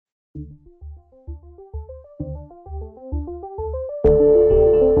Wow,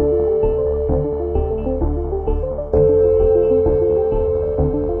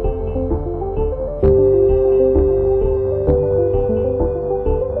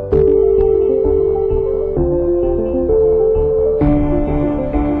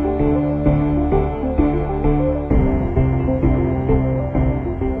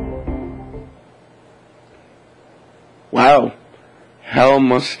 hell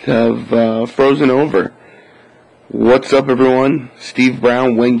must have frozen over. What's up, everyone? Steve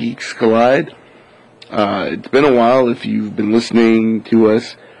Brown, When Geeks Collide. It's been a while if you've been listening to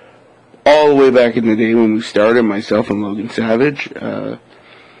us all the way back in the day when we started, myself and Logan Savage.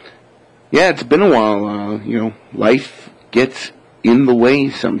 It's been a while. Life gets in the way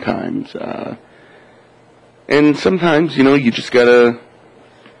sometimes. And sometimes, you just gotta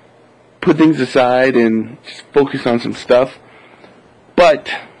put things aside and just focus on some stuff.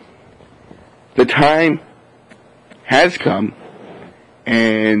 But the time has come,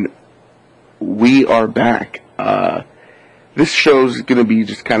 and we are back. This show's going to be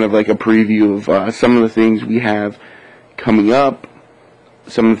just kind of like a preview of some of the things we have coming up,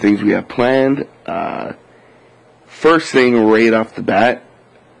 some of the things we have planned. First thing right off the bat,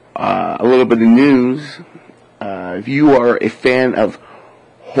 a little bit of news. If you are a fan of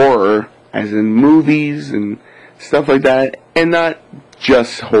horror, as in movies and stuff like that, and not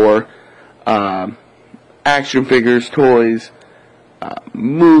just horror, action figures, toys,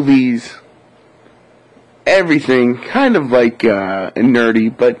 movies, everything, kind of like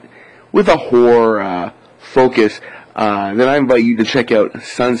nerdy, but with a horror focus, then I invite you to check out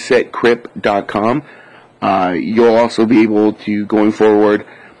sunsetcrypt.com. You'll also be able to, going forward,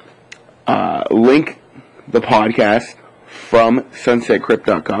 link the podcast from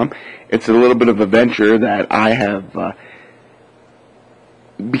sunsetcrypt.com. It's a little bit of a venture that I have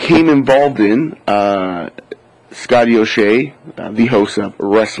became involved in. Scotty O'Shea, the host of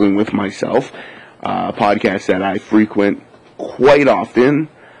Wrestling with Myself, a podcast that I frequent quite often,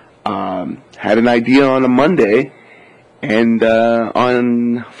 had an idea on a Monday, and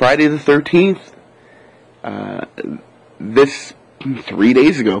on Friday the 13th, this 3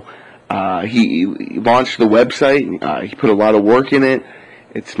 days ago, he launched the website. He put a lot of work in it.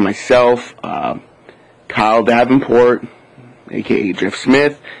 It's myself, Kyle Davenport, aka Jeff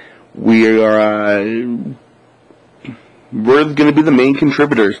Smith. We're going to be the main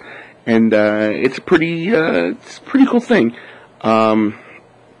contributors, and it's a pretty cool thing. So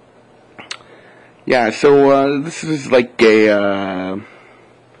this is like a I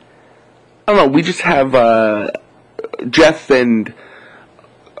don't know. We just have Jeff and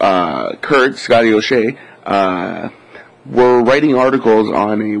Kurt, Scotty O'Shea, we're writing articles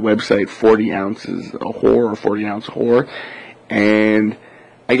on a website, 40 ounces of horror, 40 ounce horror, and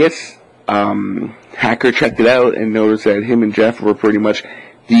I guess Hacker checked it out and noticed that him and Jeff were pretty much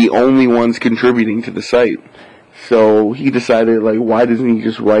the only ones contributing to the site. So he decided, why doesn't he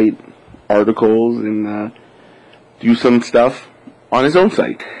just write articles and do some stuff on his own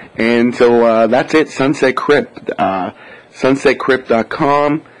site? And so that's it, Sunset Crypt,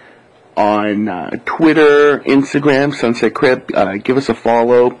 sunsetcrypt.com. On Twitter, Instagram, Sunset Crypt. Give us a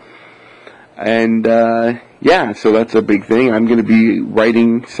follow. And, so that's a big thing. I'm going to be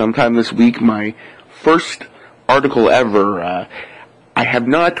writing sometime this week my first article ever. I have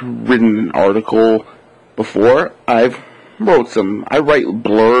not written an article before. I write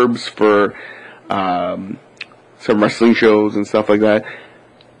blurbs for some wrestling shows and stuff like that.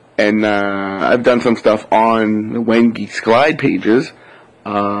 And I've done some stuff on the When Geeks Collide pages.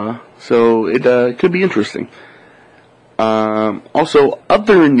 So it could be interesting. Also,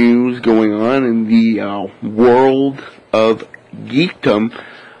 other news going on in the world of geekdom.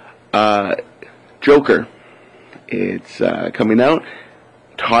 Joker. It's coming out.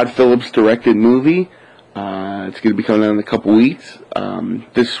 Todd Phillips directed movie. It's going to be coming out in a couple weeks.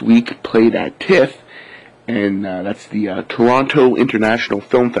 This week played at TIFF, and that's the Toronto International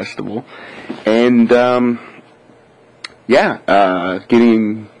Film Festival. And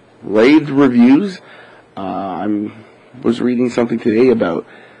getting rave reviews. I was reading something today about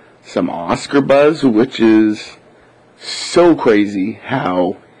some Oscar buzz, which is so crazy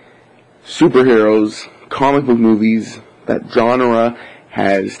how superheroes, comic book movies, that genre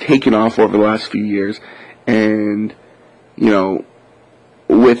has taken off over the last few years. And,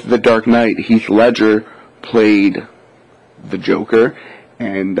 with The Dark Knight, Heath Ledger played the Joker,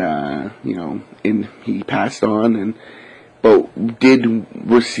 and, he passed on, but did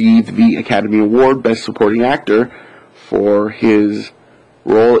receive the Academy Award Best Supporting Actor for his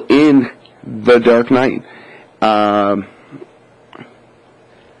role in The Dark Knight.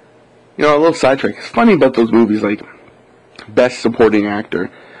 a little sidetrack. It's funny about those movies, like Best Supporting Actor.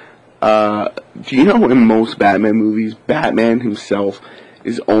 Do you know in most Batman movies, Batman himself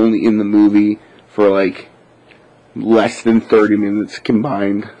is only in the movie for like less than 30 minutes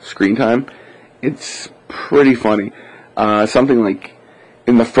combined screen time? It's pretty funny. Something like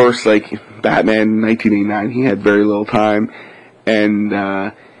in the first like Batman 1989, he had very little time, and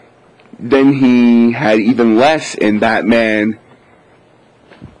then he had even less in Batman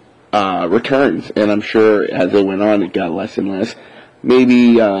Returns, and I'm sure as it went on, it got less and less.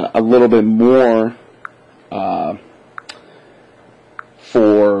 Maybe a little bit more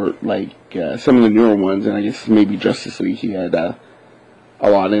for like some of the newer ones, and I guess maybe Justice League he had a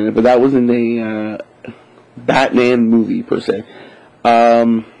lot in it, but that wasn't a Batman movie per se.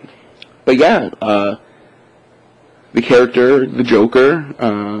 But yeah, the character, the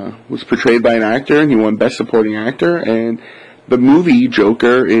Joker, was portrayed by an actor, and he won Best Supporting Actor, and the movie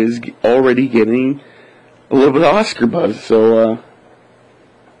Joker is already getting a little bit of Oscar buzz, so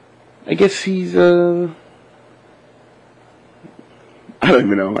I guess he's I don't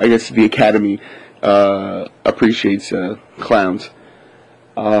even know. I guess the Academy appreciates clowns.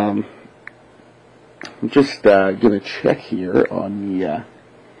 I'm just gonna check here on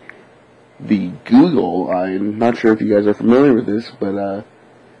the Google. I'm not sure if you guys are familiar with this, but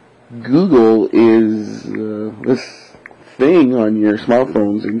Google is this thing on your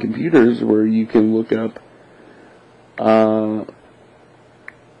smartphones and computers where you can look up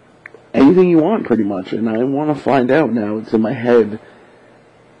anything you want, pretty much. And I want to find out now. It's in my head.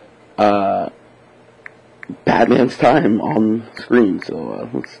 Batman's time on screen. So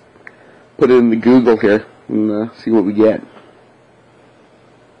let's put it in the Google here and see what we get.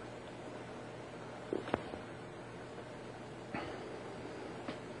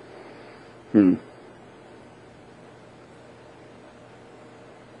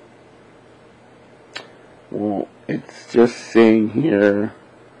 Well, it's just saying here.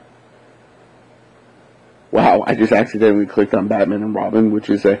 Wow, I just accidentally clicked on Batman and Robin, which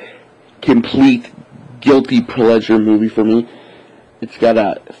is a complete guilty pleasure movie for me. It's got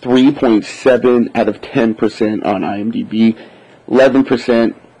a 3.7 out of 10% on IMDb,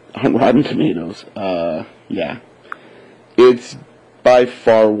 11% on Rotten Tomatoes. Yeah. It's by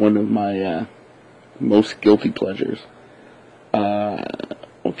far one of my most guilty pleasures.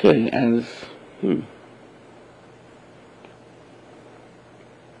 Okay, as...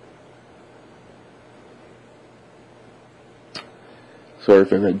 Sorry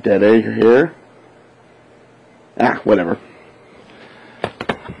for the dead air here. Whatever.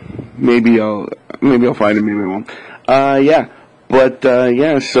 Maybe I'll find it, maybe I won't. Yeah. But,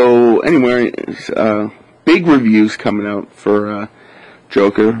 yeah, so, anyway, big reviews coming out for,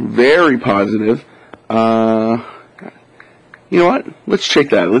 Joker. Very positive. You know what? Let's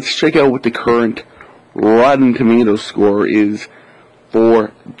check that. Let's check out what the current Rotten Tomatoes score is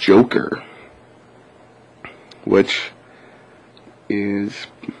for Joker. Which is...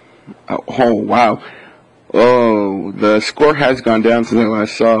 oh, wow. Oh, the score has gone down since I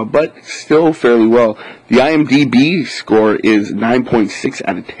last saw, but still fairly well. The IMDb score is 9.6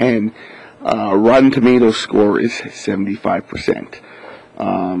 out of 10. Rotten Tomatoes score is 75%.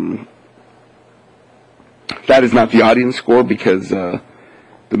 That is not the audience score because the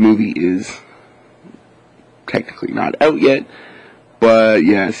movie is technically not out yet. But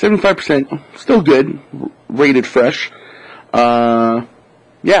yeah, 75%, still good. Rated fresh.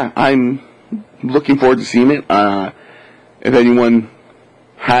 Yeah, I'm looking forward to seeing it. If anyone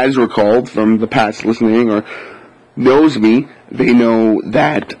has recalled from the past listening or knows me, they know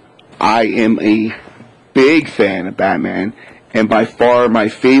that I am a big fan of Batman, and by far my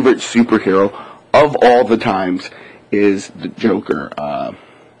favorite superhero of all the times is the Joker.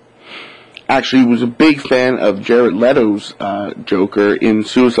 Actually was a big fan of Jared Leto's Joker in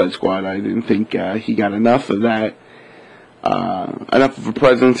Suicide Squad. I didn't think he got enough of that. Enough of a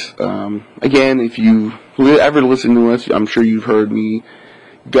presence. Again, if you ever listen to us, I'm sure you've heard me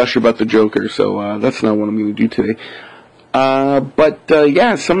gush about the Joker, so that's not what I'm going to do today. But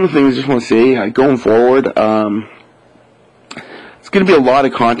yeah, some of the things I just want to say, going forward, it's going to be a lot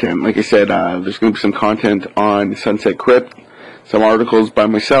of content. Like I said, there's going to be some content on Sunset Crypt, some articles by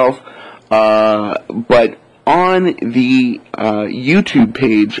myself, but on the YouTube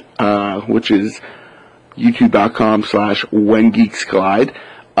page, which is youtube.com/WhenGeeksCollide.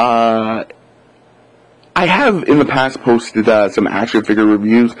 I have in the past posted some action figure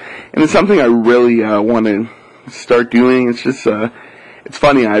reviews, and it's something I really want to start doing. It's just it's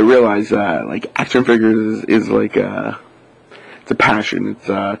funny. I realize like action figures is like it's a passion. It's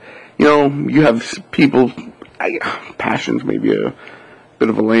you know, you have people. Passion's maybe a bit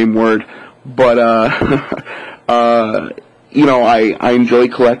of a lame word, but I enjoy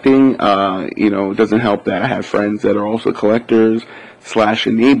collecting. It doesn't help that I have friends that are also collectors /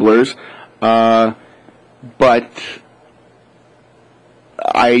 enablers, but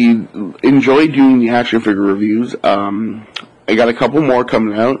I enjoy doing the action figure reviews. I got a couple more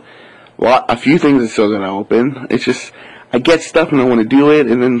coming out. A few things that still gotta open. It's just I get stuff and I want to do it,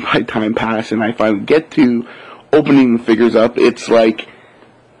 and then by time pass and I finally get to opening the figures up, it's like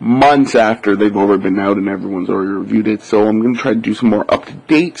months after they've already been out and everyone's already reviewed it. So I'm gonna try to do some more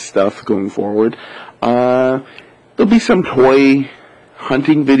up-to-date stuff going forward. There'll be some toy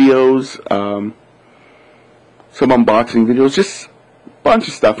hunting videos, some unboxing videos, just a bunch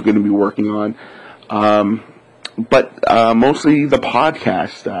of stuff I'm going to be working on. But mostly the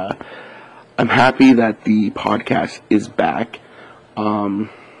podcast. I'm happy that the podcast is back. I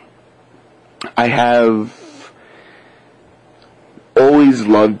have always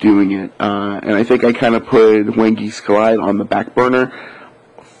loved doing it, and I think I kind of put When Geeks Collide on the back burner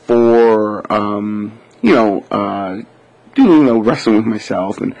for, doing wrestling with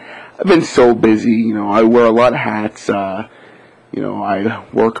myself, and I've been so busy. I wear a lot of hats. I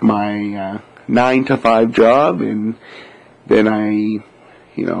work my 9-to-5 job, and then I,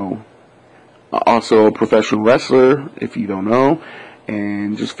 also a professional wrestler, if you don't know,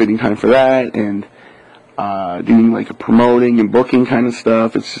 and just fitting time for that, and doing like a promoting and booking kind of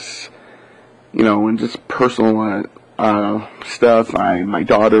stuff. It's just, and just personal stuff. My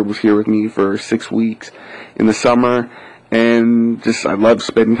daughter was here with me for 6 weeks in the summer, and just I love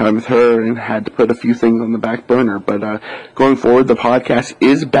spending time with her, and had to put a few things on the back burner. But going forward, the podcast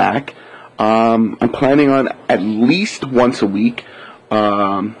is back. I'm planning on at least once a week,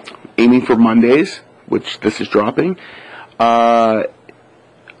 aiming for Mondays, which this is dropping.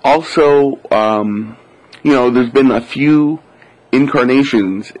 Also, there's been a few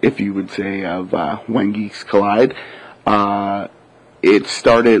incarnations, if you would say, of When Geeks Collide. It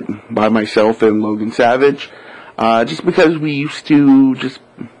started by myself and Logan Savage, just because we used to just,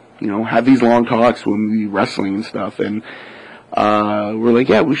 have these long talks when we were wrestling and stuff, and we're like,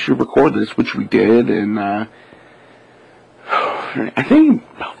 yeah, we should record this, which we did, and I think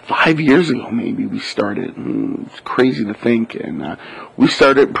about 5 years ago, maybe, we started. It's crazy to think, and we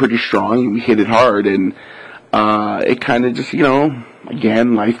started pretty strong, and we hit it hard, and it kind of just,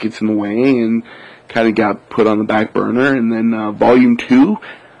 again, life gets in the way, and kind of got put on the back burner. And then Volume 2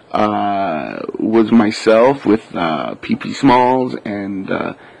 was myself with P.P. Smalls and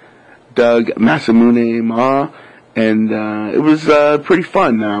Doug Masamune Ma, and it was pretty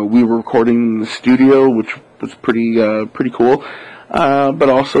fun. We were recording in the studio, which was pretty cool, but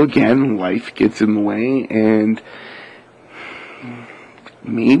also, again, life gets in the way, and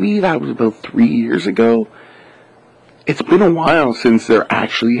maybe that was about 3 years ago. It's been a while since there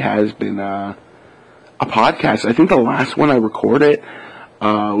actually has been a podcast. I think the last one I recorded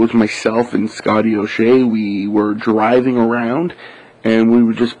was myself and Scotty O'Shea. We were driving around, and we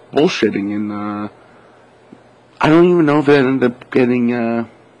were just bullshitting, and I don't even know if it ended up getting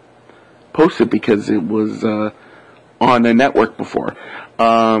posted, because it was on a network before.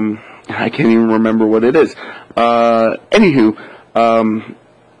 I can't even remember what it is. Anywho,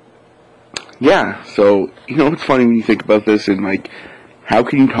 yeah, so, it's funny when you think about this, and, like, how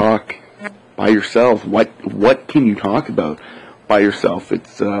can you talk by yourself? What can you talk about by yourself?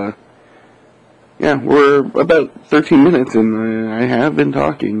 It's, we're about 13 minutes, and I have been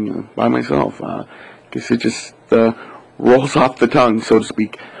talking by myself. Guess it just rolls off the tongue, so to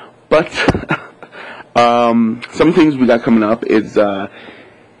speak. But some things we got coming up is I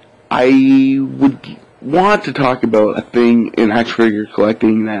would want to talk about a thing in action figure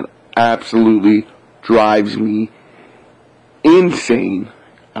collecting that absolutely drives me insane.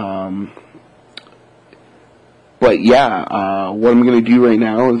 But yeah, what I'm going to do right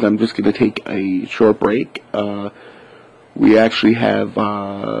now is I'm just going to take a short break. We actually have,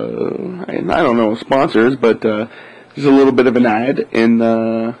 I don't know, sponsors, but just a little bit of an ad, and,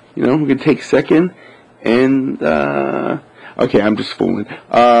 we're going to take a second, and, okay, I'm just fooling.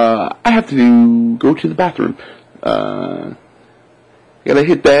 I have to go to the bathroom. Gotta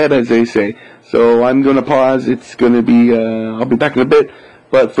hit that, as they say. So I'm going to pause. It's going to be, I'll be back in a bit.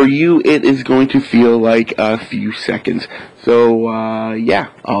 But for you, it is going to feel like a few seconds. So, yeah,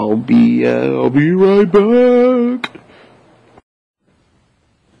 I'll be right back.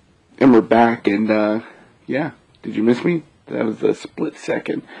 And we're back, and, yeah, did you miss me? That was a split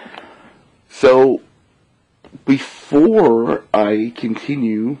second. So, before I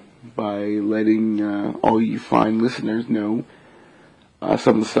continue by letting all you fine listeners know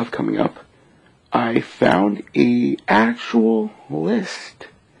some of the stuff coming up, I found a actual list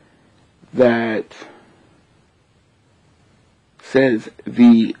that says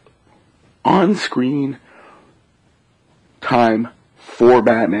the on-screen time for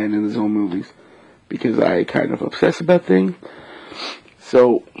Batman in his own movies, because I kind of obsess about things.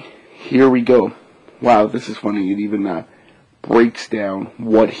 So here we go. Wow, this is funny. It even breaks down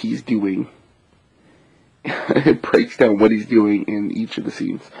what he's doing. It breaks down what he's doing in each of the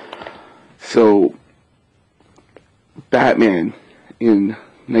scenes. So, Batman in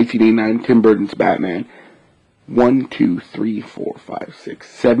 1989, Tim Burton's Batman. 1, 2, 3, 4, 5, 6,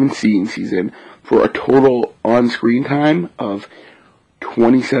 7 scenes he's in for a total on-screen time of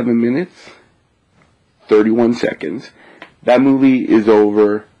 27 minutes, 31 seconds. That movie is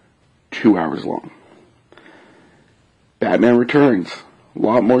over 2 hours long. Batman Returns. A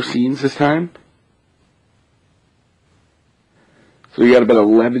lot more scenes this time. So you got about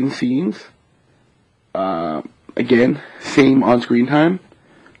 11 scenes. Again, same on-screen time.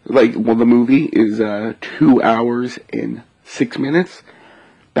 The movie is 2 hours and 6 minutes.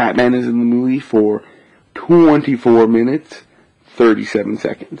 Batman is in the movie for 24 minutes, 37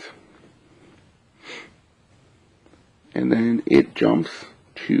 seconds. And then it jumps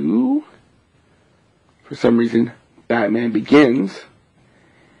to, for some reason, Batman Begins.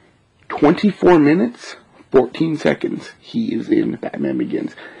 24 minutes, 14 seconds. He is in Batman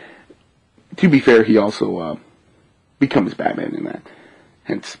Begins. To be fair, he also becomes Batman in that.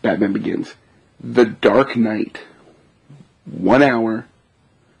 Hence, Batman Begins. The Dark Knight. 1 hour.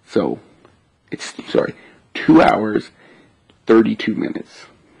 So, 2 hours, 32 minutes.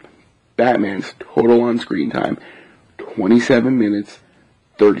 Batman's total on-screen time, 27 minutes,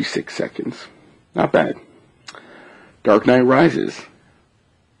 36 seconds. Not bad. Dark Knight Rises.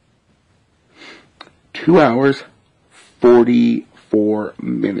 2 hours, 44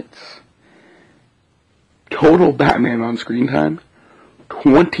 minutes. Total Batman on-screen time,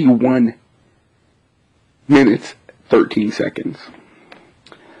 21 minutes, 13 seconds.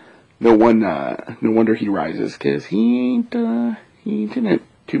 No wonder he rises, because he ain't in it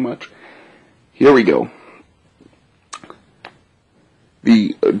too much. Here we go.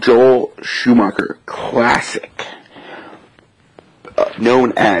 The Joel Schumacher classic,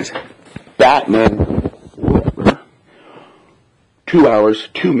 known as Batman Forever. 2 hours,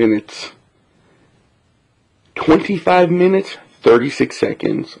 2 minutes, 25 minutes, 36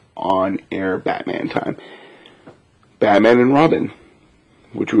 seconds on air Batman time. Batman and Robin,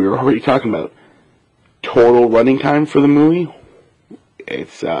 which we were already talking about. Total running time for the movie,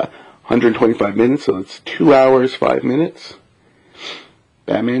 it's 125 minutes, so it's 2 hours, 5 minutes.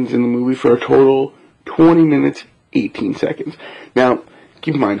 Batman's in the movie for a total 20 minutes, 18 seconds. Now,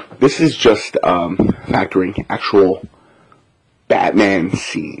 keep in mind, this is just factoring actual Batman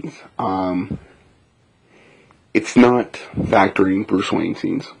scenes. It's not factoring Bruce Wayne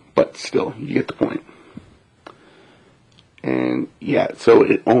scenes, but still, you get the point. And yeah, so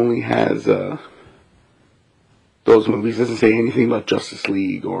it only has those movies. It doesn't say anything about Justice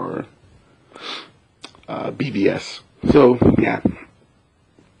League or BVS. So yeah.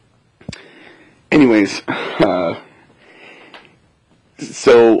 Anyways,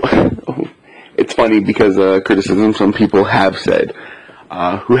 so it's funny because criticism some people have said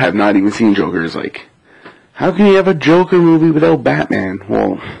who have not even seen Joker is like, how can you have a Joker movie without Batman?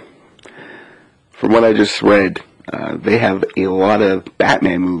 Well, from what I just read, they have a lot of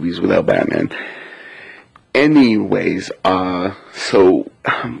Batman movies without Batman. Anyways, so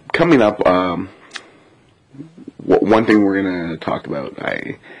coming up, one thing we're gonna talk about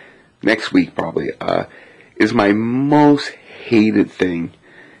next week probably is my most hated thing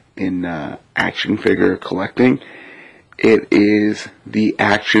in action figure collecting. It is the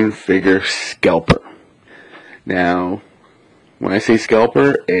action figure scalper. Now, when I say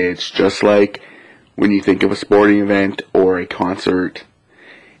scalper, it's just like when you think of a sporting event or a concert,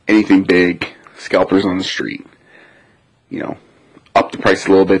 anything big, scalpers on the street. You know, up the price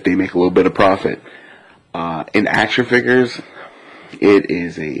a little bit, they make a little bit of profit. In action figures, it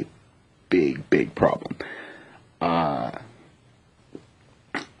is a big problem. I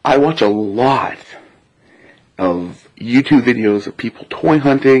watch a lot of YouTube videos of people toy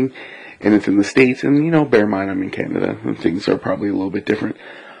hunting, and it's in the States, and you know, bear in mind I'm in Canada, and things are probably a little bit different.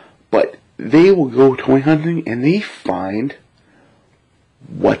 But they will go toy hunting, and they find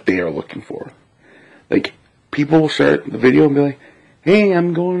what they are looking for. Like, people will start the video and be like, hey,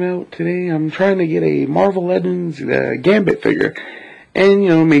 I'm going out today, I'm trying to get a Marvel Legends Gambit figure. And, you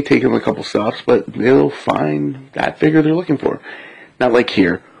know, it may take them a couple stops, but they'll find that figure they're looking for. Not like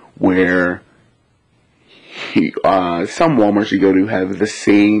here, where some Walmarts you go to have the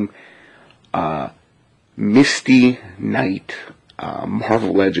same Misty Knight,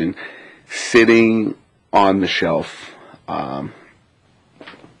 Marvel Legend, sitting on the shelf, from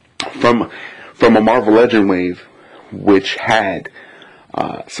a Marvel Legend wave, which had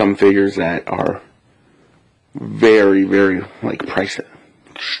some figures that are very, very, like, priced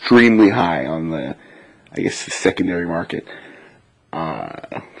extremely high on the, I guess, the secondary market.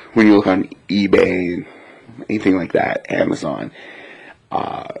 When you look on eBay and anything like that, Amazon,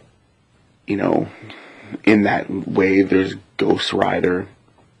 you know, in that wave, there's Ghost Rider.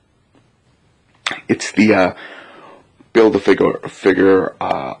 It's the Build-A-Figure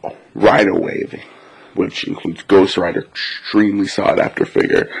Rhino wave, which includes Ghost Rider, extremely sought-after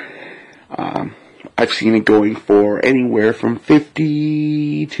figure. I've seen it going for anywhere from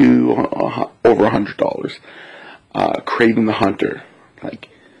 $50 to over $100. Craven the Hunter, like,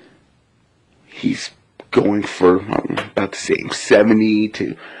 he's going for about the same, 70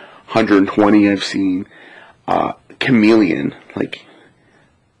 to 120. I've seen Chameleon, like,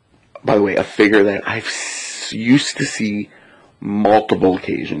 by the way, a figure that I've used to see multiple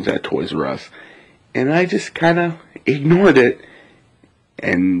occasions at Toys R Us, and I just kind of ignored it,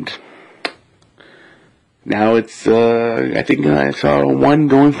 and now it's, I think I saw one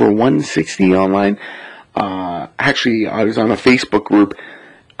going for $160 online. Actually, I was on a Facebook group,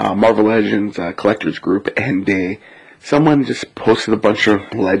 Marvel Legends collectors group, and someone just posted a bunch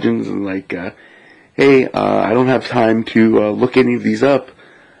of legends and like, hey, I don't have time to look any of these up.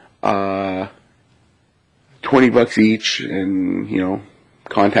 $20 each, and, you know,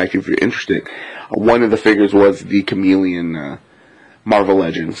 contact you if you're interested. One of the figures was the Chameleon Marvel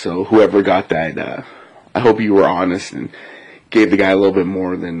Legend, so whoever got that, I hope you were honest and gave the guy a little bit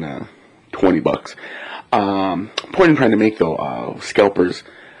more than $20. Point I'm trying to make, though, scalpers,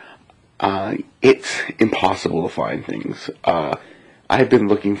 it's impossible to find things. I've been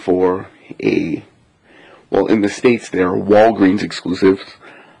looking for well, in the States, there are Walgreens exclusives,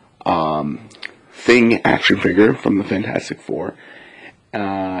 Thing action figure from the Fantastic Four,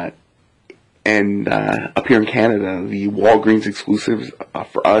 and up here in Canada, the Walgreens exclusives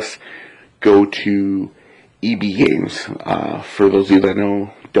for us go to EB Games. For those of you that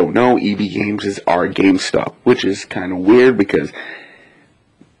don't know, EB Games is our GameStop, which is kind of weird because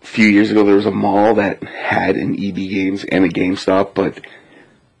a few years ago there was a mall that had an EB Games and a GameStop, but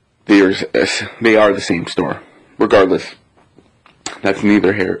they are the same store. Regardless, that's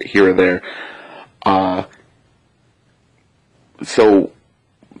neither here or there. So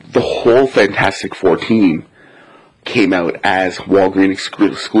the whole Fantastic Four team came out as Walgreens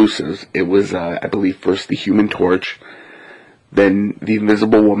exclusives. It was, I believe, first the Human Torch, then the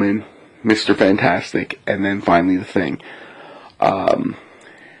Invisible Woman, Mr. Fantastic, and then finally the Thing.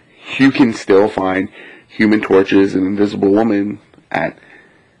 You can still find Human Torches and Invisible Woman at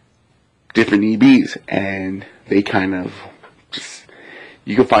different EBs, and they kind of just,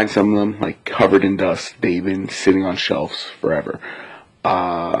 you can find some of them like covered in dust. They've been sitting on shelves forever.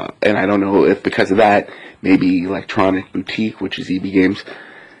 And I don't know if because of that, maybe Electronic Boutique, which is EB Games,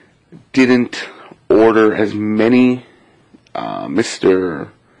 didn't order as many Mr.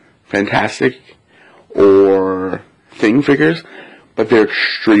 Fantastic or Thing figures, but they're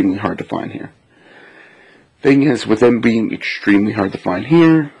extremely hard to find here. Thing is, with them being extremely hard to find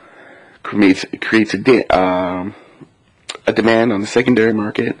here, creates a demand on the secondary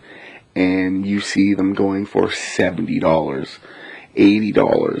market, and you see them going for $70,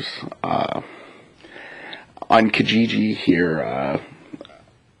 $80. On Kijiji here,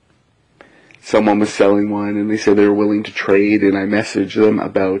 someone was selling one, and they said they were willing to trade, and I messaged them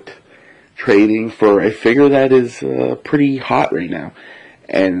about trading for a figure that is pretty hot right now,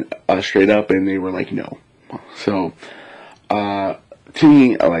 and straight up, and they were like, no. So, to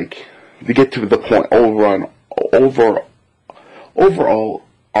me, like, to get to the point, overall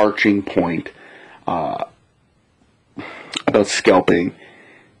arching point about scalping,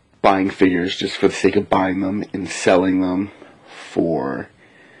 buying figures just for the sake of buying them and selling them for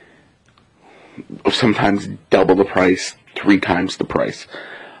sometimes double the price, 3 times the price.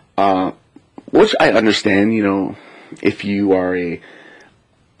 Which I understand, you know, if you are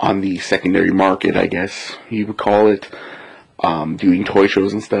on the secondary market, I guess you would call it, doing toy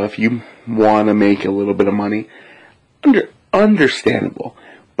shows and stuff, you want to make a little bit of money. Understandable.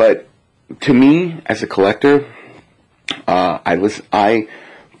 But to me, as a collector, I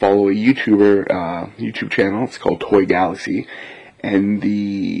follow a YouTube channel. It's called Toy Galaxy, and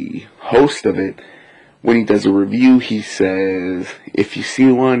the host of it, when he does a review, he says, if you see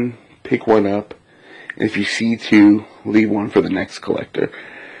one, pick one up. If you see 2, leave one for the next collector.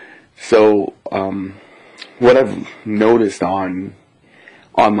 So, what I've noticed online,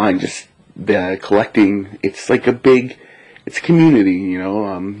 just the collecting, it's like it's a community, you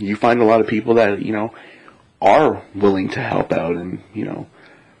know. You find a lot of people that, you know, are willing to help out and, you know,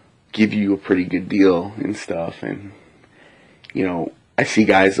 give you a pretty good deal and stuff. And, you know, I see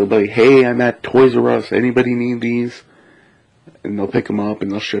guys, they'll be like, hey, I'm at Toys R Us, anybody need these? And they'll pick them up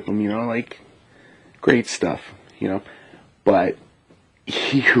and they'll ship them, you know, like, great stuff, you know. But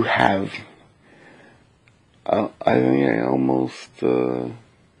you have, I think I almost forgot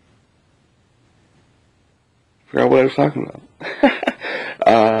what I was talking about.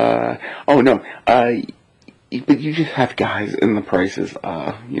 Oh no, but you just have guys and the prices,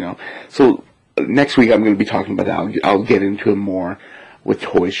 you know. So next week I'm going to be talking about that. I'll get into it more with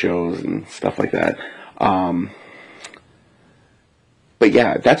toy shows and stuff like that. But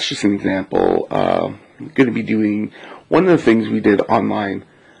yeah, that's just an example. I'm going to be doing one of the things we did online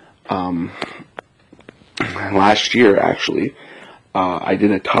last year, actually. I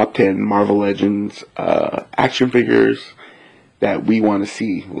did a top 10 Marvel Legends action figures that we want to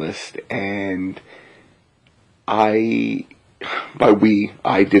see list, and I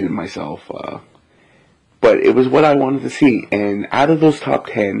did it myself, but it was what I wanted to see. And out of those top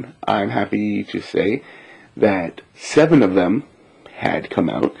 10, I'm happy to say that 7 of them had come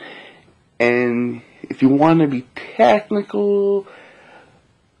out. And if you want to be technical,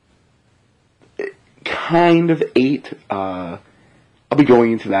 kind of 8. I'll be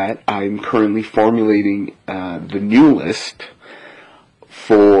going into that. I'm currently formulating the new list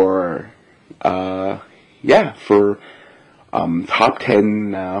for top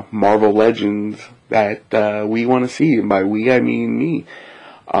 10 Marvel Legends that we want to see. And by we, I mean me.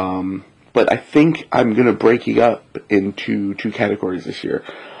 But I think I'm going to break it up into 2 categories this year.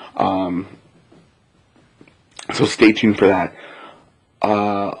 So stay tuned for that.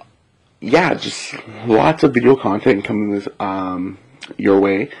 Just lots of video content coming this your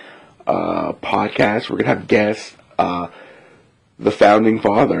way. Podcasts. We're going to have guests. The founding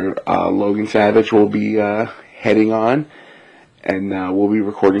father, Logan Savage, will be heading on. And we'll be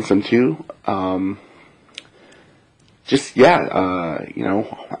recording some too. You know,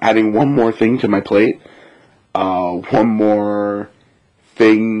 adding one more thing to my plate. One more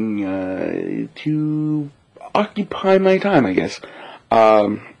thing to occupy my time, I guess.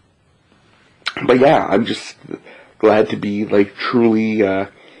 But yeah, I'm just glad to be, like, truly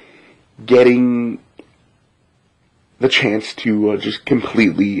getting the chance to just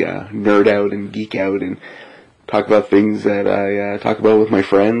completely nerd out and geek out and talk about things that I talk about with my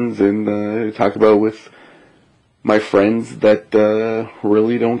friends and talk about with my friends that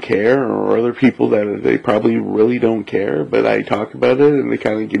really don't care, or other people that they probably really don't care, but I talk about it and they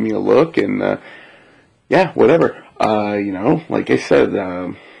kind of give me a look and whatever. You know, like I said,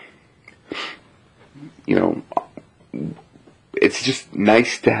 you know, it's just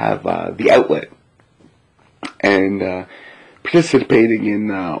nice to have the outlet. And participating in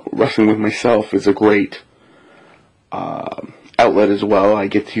wrestling with myself is a great outlet as well. I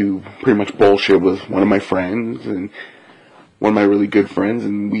get to pretty much bullshit with one of my friends and one of my really good friends,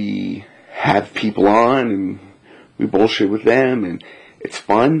 and we have people on and we bullshit with them, and it's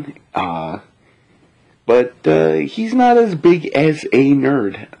fun. But he's not as big as a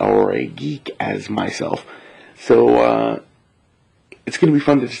nerd or a geek as myself, so it's going to be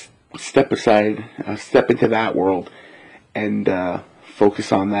fun to just step into that world and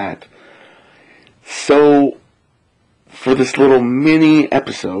focus on that. So for this little mini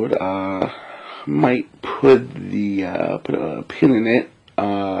episode, might put a pin in it.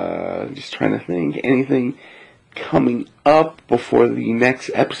 Just trying to think anything coming up before the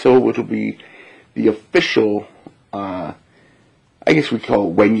next episode, which will be the official, I guess we call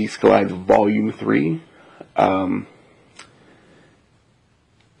it When Geeks Collide Volume 3.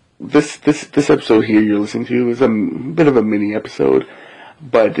 This episode here you're listening to is a bit of a mini episode,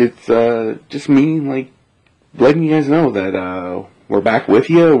 but it's just me, like, letting you guys know that we're back with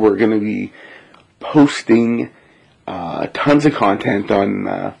you. We're going to be posting tons of content on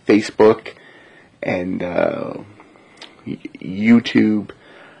Facebook and YouTube.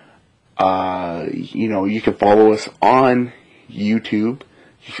 You know, you can follow us on YouTube.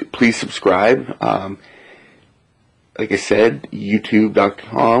 Please subscribe. Like I said,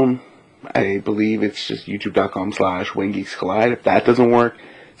 youtube.com. I believe it's just youtube.com/WhenGeeksCollide. If that doesn't work,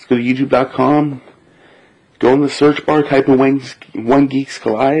 let's go to youtube.com. Go in the search bar, type in When Geeks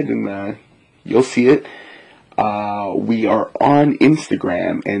Collide, and you'll see it. We are on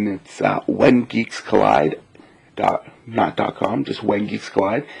Instagram, and it's When Geeks Collide. Not .com, just When Geeks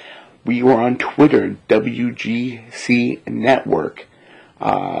Collide. We were on Twitter, WGC Network.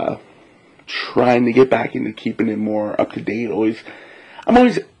 Trying to get back into keeping it more up to date. I'm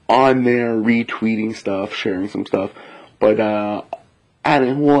always on there retweeting stuff, sharing some stuff, but we'll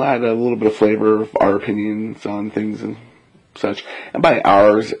add a little bit of flavor of our opinions on things and such. And by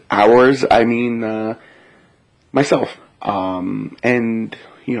ours, I mean myself. And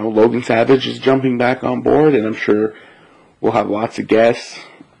Logan Savage is jumping back on board, and I'm sure we'll have lots of guests.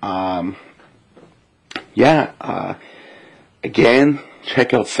 Again,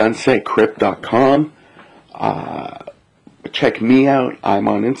 check out sunsetcrypt.com. Check me out. I'm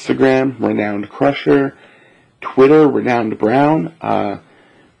on Instagram, Renowned Crusher. Twitter, Renowned Brown.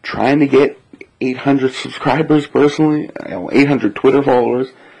 Trying to get 800 subscribers personally. 800 Twitter followers.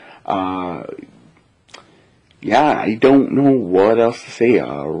 I don't know what else to say.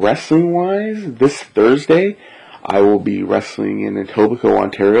 Wrestling-wise, this Thursday, I will be wrestling in Etobicoke,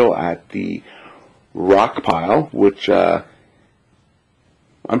 Ontario at the Rock Pile, which I'm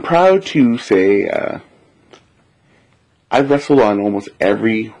proud to say I've wrestled on almost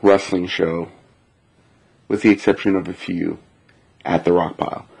every wrestling show, with the exception of a few, at the Rock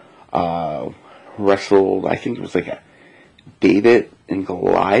Pile. Wrestled, I think it was like a David and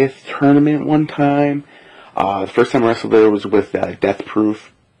Goliath tournament one time. The first time I wrestled there was with Death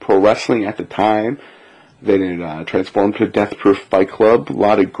Proof Pro Wrestling at the time. Then it transformed to Death Proof Fight Club. A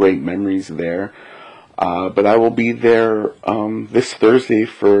lot of great memories there. But I will be there this Thursday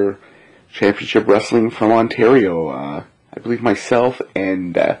for Championship Wrestling from Ontario. I believe myself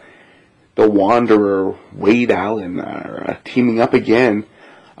and the Wanderer Wade Allen are teaming up again.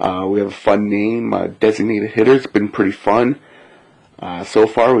 We have a fun name, Designated Hitters. It's been pretty fun. So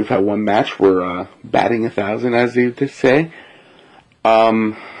far, we've had one match. We're batting 1,000, as they would say.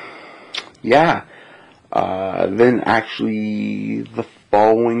 Then actually, the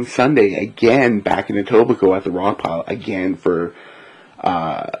following Sunday, again, back in Etobicoke at the Rock Pile, again for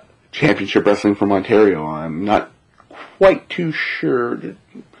Championship Wrestling from Ontario. I'm not quite too sure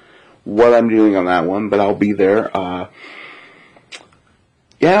what I'm doing on that one, but I'll be there. I'll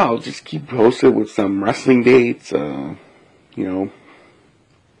just keep posted with some wrestling dates. I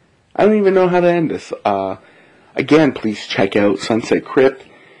don't even know how to end this. Again, please check out Sunset Crypt.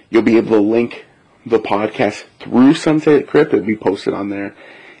 You'll be able to link the podcast through Sunset Crypt. It'll be posted on there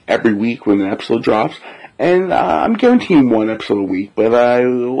every week when an episode drops. And I'm guaranteeing one episode a week, but I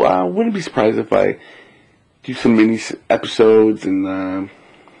wouldn't be surprised if I do some mini episodes and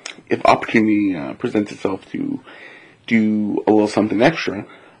if opportunity presents itself to do a little something extra.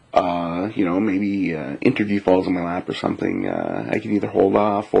 Maybe interview falls in my lap or something. I can either hold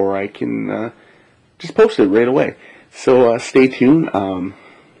off or I can just post it right away. So stay tuned.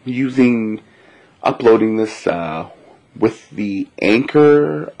 Uploading this with the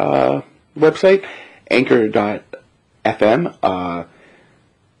Anchor website, anchor.fm.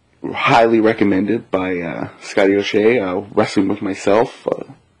 Highly recommended by Scotty O'Shea, Wrestling with Myself.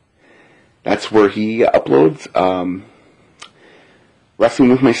 That's where he uploads. Wrestling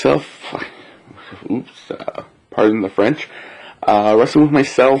with Myself, pardon the French, Wrestling with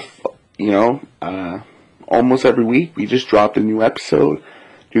Myself, almost every week. We just dropped a new episode,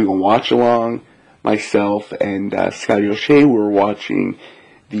 doing a watch-along. Myself and Scotty O'Shea were watching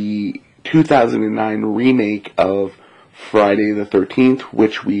the 2009 remake of Friday the 13th,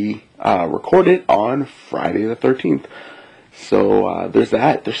 which we recorded on Friday the 13th. So there's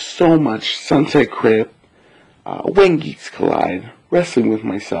that. There's so much. Sunset Crypt, When Geeks Collide, Wrestling with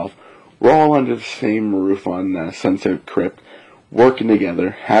Myself. We're all under the same roof on Sunset Crypt, working together,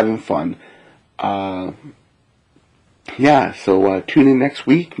 having fun. So tune in next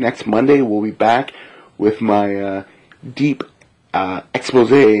week. Next Monday, we'll be back with my deep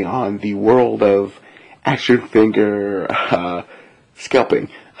expose on the world of action figure scalping.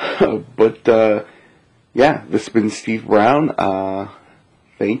 But this has been Steve Brown.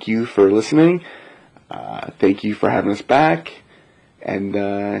 Thank you for listening. Thank you for having us back. And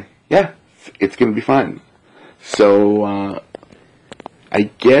it's going to be fun. So I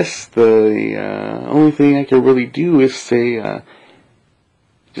guess the only thing I can really do is say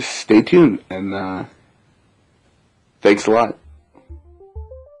just stay tuned. And thanks a lot.